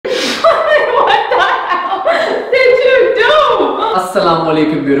Assalamu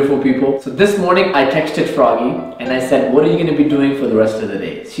alaikum beautiful people. So this morning I texted Froggy and I said, what are you going to be doing for the rest of the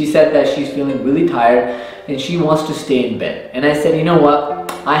day? She said that she's feeling really tired and she wants to stay in bed. And I said, you know what?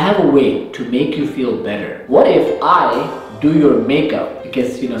 I have a way to make you feel better. What if I do your makeup?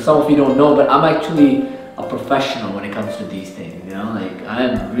 Because some of you don't know, but I'm actually a professional when it comes to these things. Like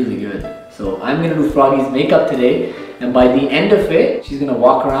I'm really good. So I'm going to do Froggy's makeup today, and by the end of it, she's going to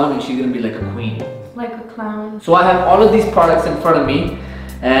walk around and she's going to be like a queen. Like a clown. So I have all of these products in front of me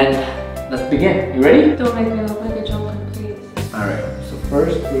and let's begin. You ready? Don't make me look like a joker, please. Alright, so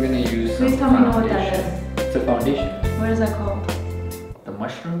first we're going to use Please tell me what that is. It's a foundation. What is that called? The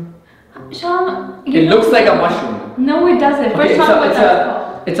mushroom? Sham, it looks like a mushroom. No, it doesn't. First tell me what that's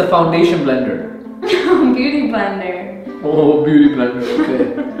called. It's a foundation blender. Beauty blender. Oh, beauty blender,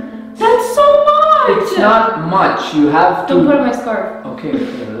 okay. That's so much! It's not much. You have to... Don't put on my scarf. Okay,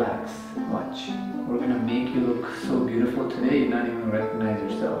 relax. Watch. We're gonna make you look so beautiful today, you not even recognize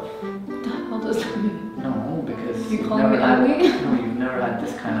yourself. What the hell does that mean? No, because you've never had... No, you've never had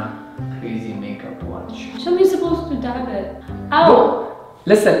this kind of crazy makeup. Watch. Somebody's supposed to dab it. Ow! No.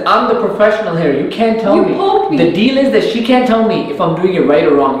 Listen, I'm the professional here. You can't tell me. You poked me. The deal is that she can't tell me if I'm doing it right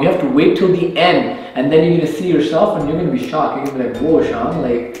or wrong. You have to wait till the end, and then you're gonna see yourself, and you're gonna be shocked. You're gonna be like, "Whoa, Sham!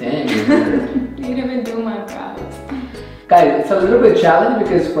 Like, damn, you're good." You didn't even do my brows. Guys, it's a little bit challenge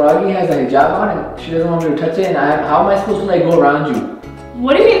because Froggy has a hijab on and she doesn't want me to touch it. And how am I supposed to like go around you?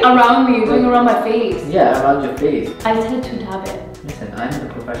 What do you mean around me? You're going around my face. Yeah, around your face. I said to dab it. Listen, I'm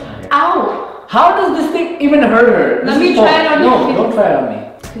the professional here. Ow! How does this thing even hurt her? Let me try it on your face. No, don't try it on me.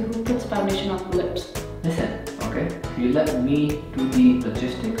 Okay, who puts foundation on lips? Listen, okay? You let me do the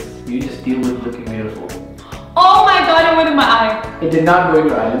logistics. You just deal with looking beautiful. Oh my god, it went in my eye. It did not go in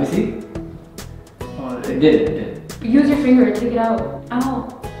your eye. Let me see. Oh, it did. Use your finger, take it out.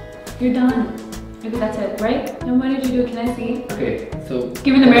 Ow. You're done. Okay, that's it, right? Then what did you do? Can I see? Okay, so...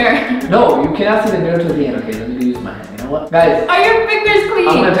 Give me the mirror. No, you cannot see the mirror till the end. Okay, let me use my hand. You know what? Guys. Are your fingers clean?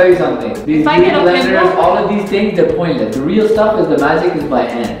 I'm gonna tell you something. These beauty blenders, all of these things, they're pointless. The real stuff is the magic is by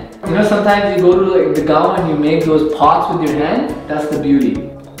hand. Sometimes you go to like the gaon and you make those pots with your hand. That's the beauty.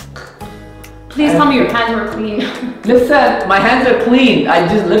 Please tell me your hands were clean. Listen, my hands are clean. I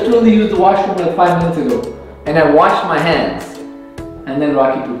just literally used the washroom like 5 minutes ago. And I washed my hands. And then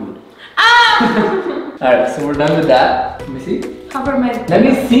Rocky poo-pooed. Ah! Alright, so we're done with that. Let me see. Cover my... Let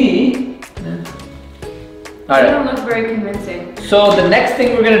me see. Alright. You don't look very convincing. So the next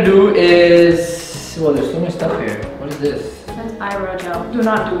thing we're gonna do is... Well, there's so much stuff here. What is this? That's eyebrow gel. Do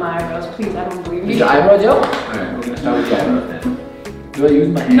not do my eyebrows, please. I don't believe you. Is it eyebrow gel? Alright, we're gonna start with the eyebrows then. Do I use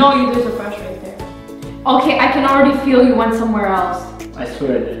my hand? No, you use a brush right there. Okay, I can already feel you went somewhere else. I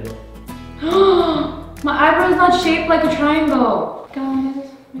swear I did. My eyebrow is not shaped like a triangle. Guys,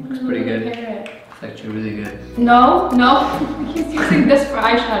 looks pretty good. It's actually really good. No. He's using this for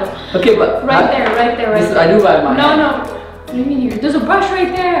eyeshadow. Okay, but right there. I do by my hand. No. What do you mean here? There's a brush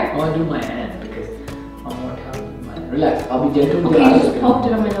right there. I want to do my hand because I'm more talented with my hand. Relax, I'll be gentle with your eyes. Okay, you just okay? poked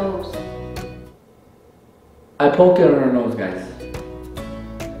it on my nose. I poked it on her nose, guys.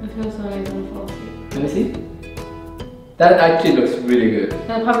 It feels so nice and false. Let me see. That actually looks really good.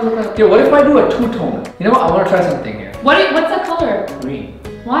 That probably look like... Okay, what if I do a two-tone? You know what? I want to try something here. What's that color? Green.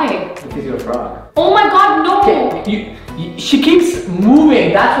 Why? Because you're a frog. Oh my god, no! Okay, she keeps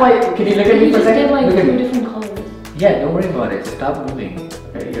moving. That's why. Can you look at me for a second? You just did like look 2 different colors. Yeah, don't worry about it. Stop moving.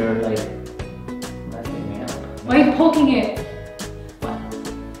 Okay, you're like messing me up. Why are you poking it? What?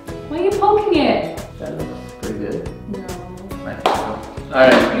 Why are you poking it? That looks pretty good. No. I think so.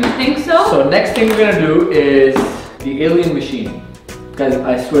 Alright. You think so? So next thing we're gonna do is the alien machine. Guys,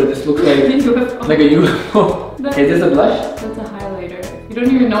 I swear this looks like like a UFO. Is this a blush? That's a highlighter. You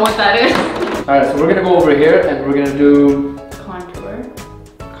don't even know what that is. Alright, so we're gonna go over here and we're gonna do contouring.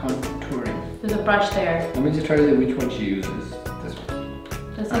 There's a brush there. Let me just try to see which one she uses. This one.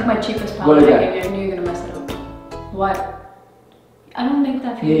 That's like my cheapest palette. I knew you were gonna mess it up. What? I don't make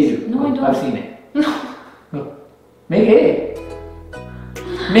that face. Yeah, you do. No, I don't. I've seen it. No. Make it.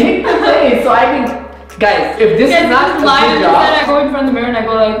 Make the face so I can. Guys, if this is not a good job. I go in front of the mirror and I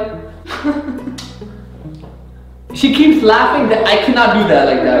go like. She keeps laughing that I cannot do that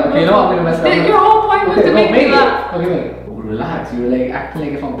like that. Okay, you know I'm gonna mess it up. Your whole point was to make me laugh. Okay, relax. You're like acting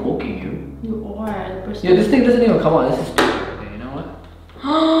like if I'm poking you. You are. Yeah, this thing doesn't even come on. This is stupid. Okay, you know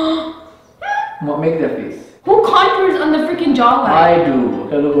what? Make that face. Who contours on the freaking jawline? I do.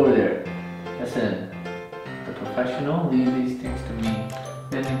 Okay, look over there. Listen, the professional leave these things to me.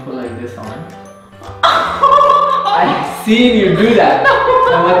 Then you put like this on. I've seen you do that. No.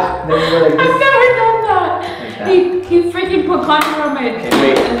 Then you go like this. I've never done that. He freaking put contour on my... Okay,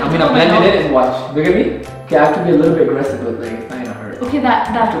 wait. I'm gonna blend it in and watch. Look at me. Okay, I have to be a little bit aggressive, but like it's not in a hurry. Okay, that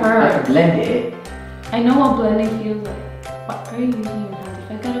I have hurts. to blend it. I know what blending feels like. What are you using your hands?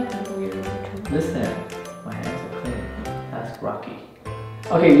 If I got a pimple, you're going to. Listen, my hands are clean. Ask Rocky.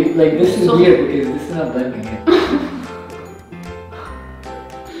 Okay, like this is So weird because this is not blending it.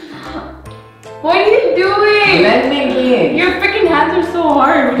 What are you doing? Blending it. Your freaking hands are so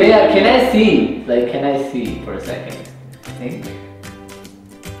hard. Okay, yeah, can I see? Like, can I see for a second? Think.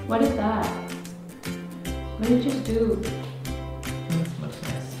 What is that? What did you just do? Looks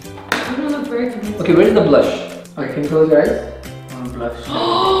nice. You don't look very convincing. Okay, where's the blush? Okay, can you close your eyes? I want blush.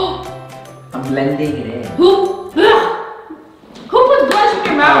 I'm blending it in. Who puts blush in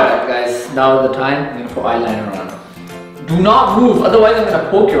your mouth? Alright guys, now the time. I'm gonna put eyeliner on. Do not move, otherwise I'm gonna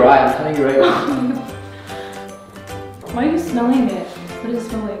poke your eye. I'm telling you right now. Why are you smelling it? What does it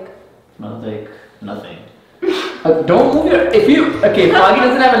smell like? Smells like nothing. Don't move your. Okay, Froggy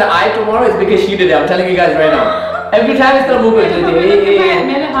doesn't have an eye tomorrow. It's because she did it. I'm telling you guys right now. Every time it's gonna move it.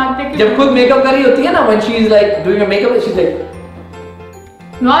 जब खुद makeup कर रही होती है ना, when she's like doing her makeup, she's like.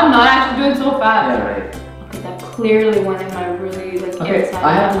 No, I'm not actually doing so fast. Yeah, right. Okay, that clearly went in my really like inside.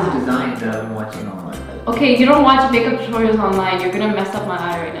 I have this design that I've been watching online. Okay, you don't watch makeup tutorials online. You're gonna mess up my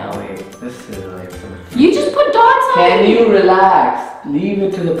eye right now. Oh wait, this is like some. You just put dots on it. Can you relax? Leave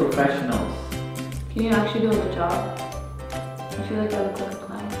it to the professionals. Can you actually do a good job? I feel like I look like a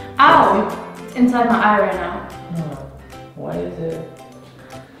clown. Ow! It's inside my eye right now. No. Why is it?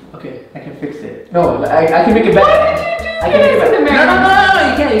 Okay, I can fix it. No, I can make it better. Why did you do I can make it this? better. No,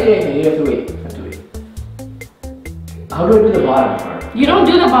 you can't. You have to wait. How do I do the bottom part? You don't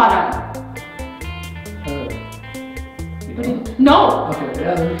do the bottom. No! Okay,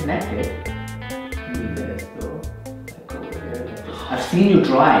 yeah, let me connect it. Do this though. Like over here. Like this. I've seen you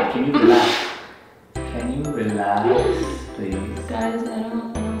try it. Can you relax? Can you relax, please? Guys, I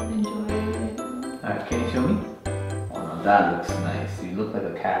don't enjoy it. Alright, can you show me? Oh no, that looks nice. You look like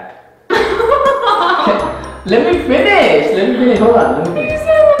a cat. Let me finish. Hold on. Let me finish. You said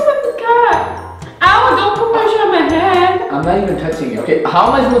I look like a cat. Ow, don't put pressure on my head. I'm not even touching it. Okay,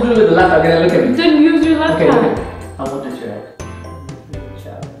 how am I supposed to do it with the left? I'm gonna look at me. Then use your left hand. Okay. I want to check.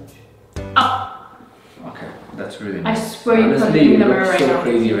 Challenge. Oh. Okay, that's really I nice. swear you put Honestly, me in the you mirror look right so now.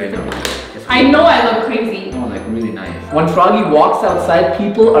 crazy right now. I know I look crazy. Oh, like really nice. When Froggy walks outside,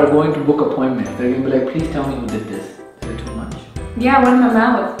 people are going to book appointments. They're gonna be like, please tell me who did this. Is it too much? Yeah, what in my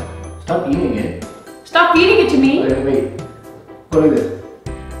mouth? Stop eating it. Stop feeding it to me. Wait. Go like this.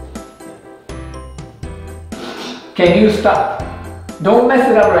 Can you stop? Don't mess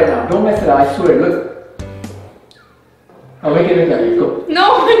it up right now. Don't mess it up. I swear. Look. I'll make it look like it. Go.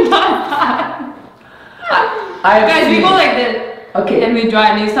 No, not that. Guys, we go like this. Okay. And we dry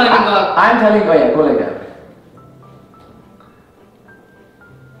and he's telling me go up. I'm telling you, oh yeah, go like that.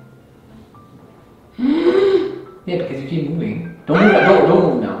 Yeah, because you keep moving. Don't move. Don't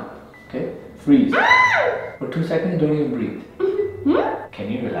move now. Okay. Freeze. For 2 seconds. Don't even breathe. Can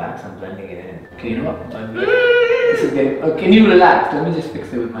you relax? I'm blending it in. Okay, you know what? This is getting. Can you relax? Let me just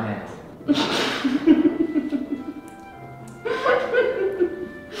fix it with my hands.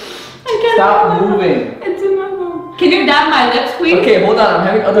 Stop moving. It's in my mouth. Can you dab my lips, please? Okay, hold on. I'm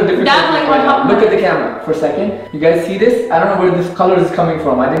having other different. Dabbling on top of Look my- at the camera for a second. You guys see this? I don't know where this color is coming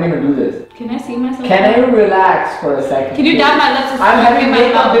from. I didn't even do this. Can I see myself? Can I relax for a second? Can you dab my lips? I'm having my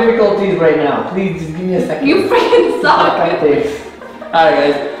makeup mouth? difficulties right now. Please just give me a second. You freaking suck. Alright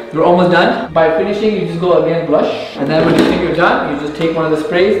guys, we're almost done. By finishing, you just go again blush. And then when you think you're done, you just take one of the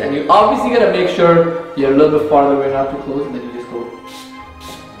sprays. And you obviously gotta make sure you're a little bit farther away, not too close. And then you just go.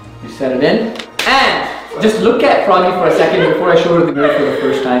 You set it in. And just look at Froggy for a second before I show her the mirror for the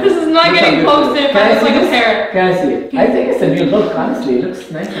first time. This is not getting posted. Can I see like this? a parrot. Can I see it? I think it's a new look, honestly. It looks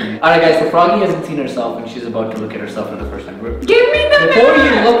nice on me. Alright guys, so Froggy hasn't seen herself and she's about to look at herself for the first time. Give me the Before mirror.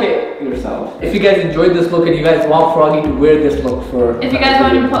 you look at yourself, if you guys enjoyed this look and you guys want Froggy to wear this look for... If you guys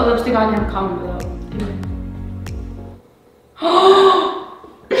want to put lipstick on him, comment below.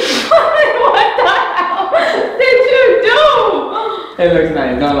 What the hell did you do? It looks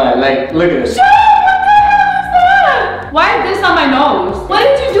nice, don't lie. Like, look at it. Shut up! What the hell is that? Why is this on my nose? What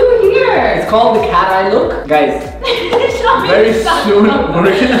did you do here? It's called the cat eye look. Guys, very soon we're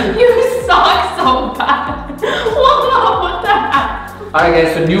gonna... You suck so bad. Whoa, what the heck? Alright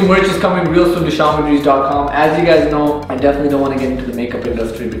guys, so new merch is coming real soon to ShamIdrees.com. As you guys know, I definitely don't want to get into the makeup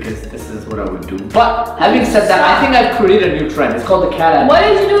industry because this is what I would do. But having said that, I think I've created a new trend. It's called the cat eye. What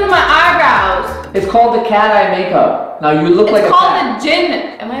did you do to my eyebrows? It's called the cat eye makeup. Now you look like a cat. It's called the gin.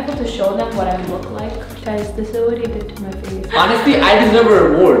 Am I able to show them what I look like? Guys, this is what he did to my face. Honestly, I deserve a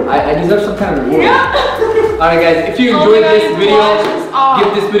reward. I deserve some kind of reward. Yeah. Alright guys, if you enjoyed this video,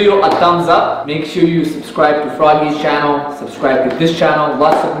 give this video a thumbs up. Make sure you subscribe to Froggy's channel, subscribe to this channel.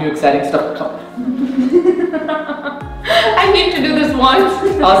 Lots of new exciting stuff coming. I need to do this once.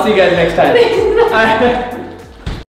 I'll see you guys next time.